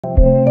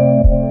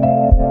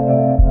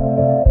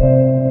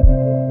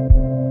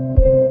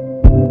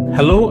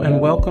Hello and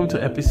welcome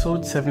to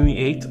episode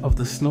 78 of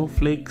the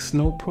Snowflake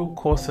SnowPro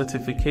Course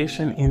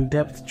Certification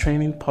In-Depth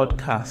Training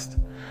Podcast.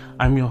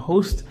 I'm your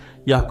host,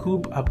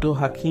 Yaqub Abdul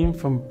Hakim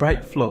from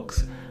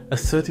Brightflux, a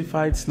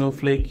certified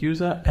Snowflake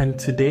user, and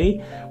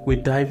today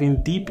we're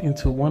diving deep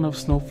into one of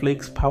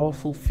Snowflake's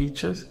powerful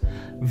features,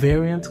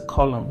 variant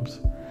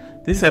columns.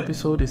 This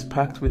episode is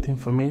packed with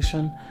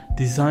information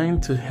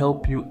designed to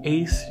help you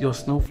ace your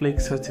Snowflake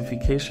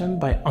certification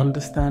by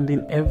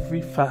understanding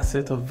every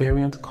facet of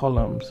variant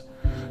columns.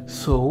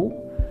 So,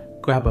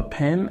 grab a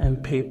pen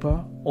and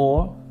paper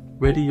or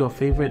ready your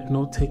favorite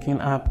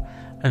note-taking app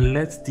and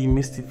let's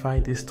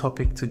demystify this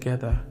topic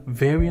together.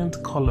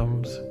 Variant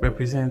columns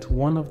represent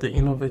one of the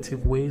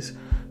innovative ways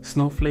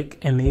Snowflake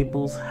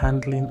enables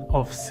handling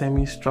of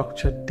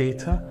semi-structured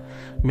data,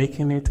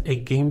 making it a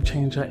game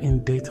changer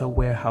in data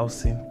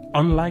warehousing.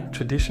 Unlike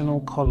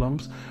traditional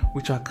columns,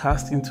 which are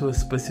cast into a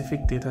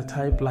specific data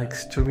type like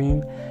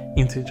string,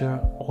 integer,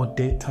 or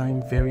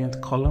datetime,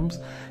 variant columns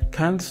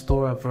can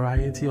store a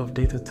variety of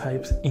data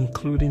types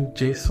including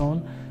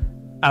JSON,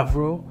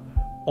 Avro,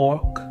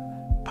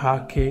 ORC,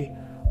 Parquet,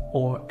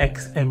 or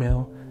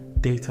XML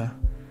data.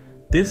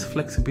 This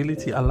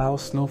flexibility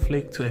allows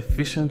Snowflake to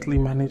efficiently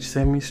manage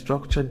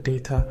semi-structured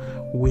data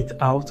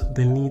without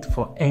the need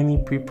for any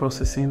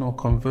pre-processing or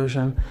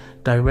conversion,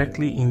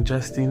 directly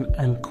ingesting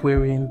and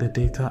querying the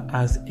data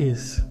as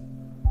is.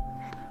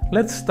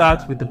 Let's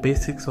start with the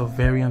basics of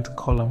variant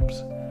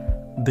columns.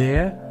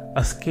 They're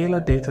a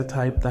scalar data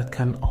type that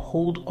can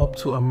hold up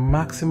to a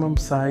maximum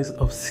size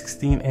of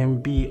 16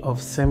 MB of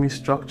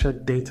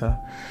semi-structured data.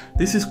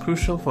 This is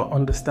crucial for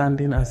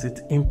understanding as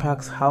it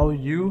impacts how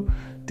you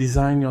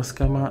design your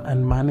schema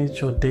and manage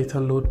your data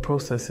load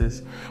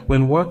processes.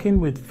 When working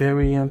with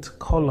variant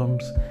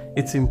columns,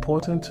 it's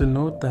important to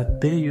note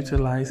that they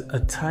utilize a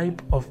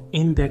type of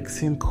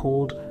indexing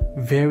called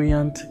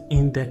variant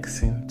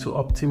indexing to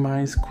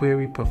optimize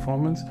query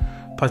performance,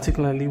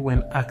 particularly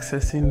when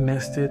accessing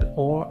nested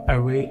or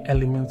array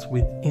elements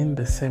within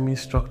the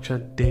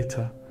semi-structured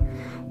data.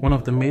 One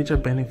of the major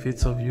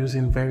benefits of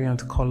using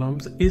variant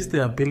columns is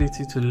the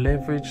ability to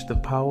leverage the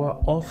power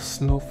of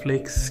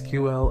Snowflake's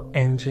SQL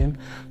engine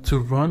to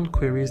run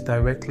queries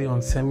directly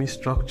on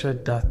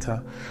semi-structured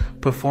data,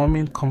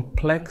 performing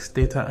complex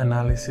data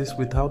analysis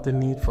without the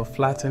need for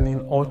flattening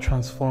or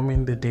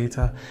transforming the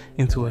data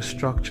into a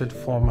structured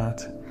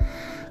format.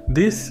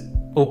 This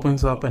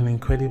opens up an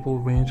incredible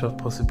range of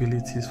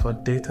possibilities for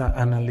data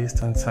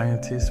analysts and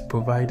scientists,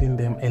 providing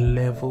them a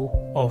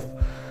level of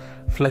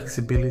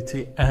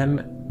flexibility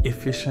and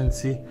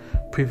efficiency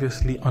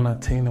previously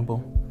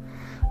unattainable.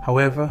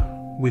 However,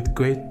 with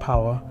great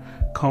power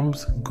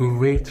comes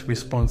great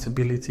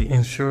responsibility.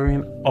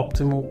 Ensuring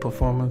optimal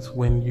performance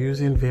when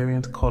using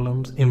variant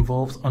columns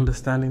involves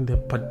understanding the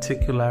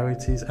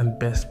particularities and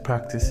best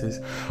practices.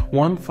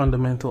 One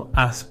fundamental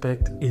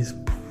aspect is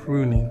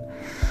pruning.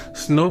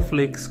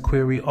 Snowflake's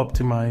Query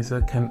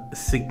Optimizer can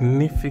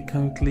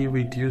significantly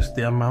reduce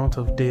the amount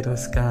of data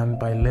scanned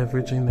by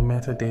leveraging the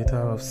metadata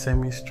of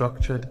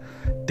semi-structured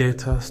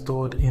data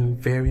stored in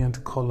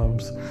variant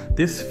columns.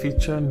 This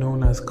feature,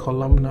 known as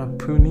columnar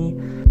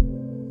pruning,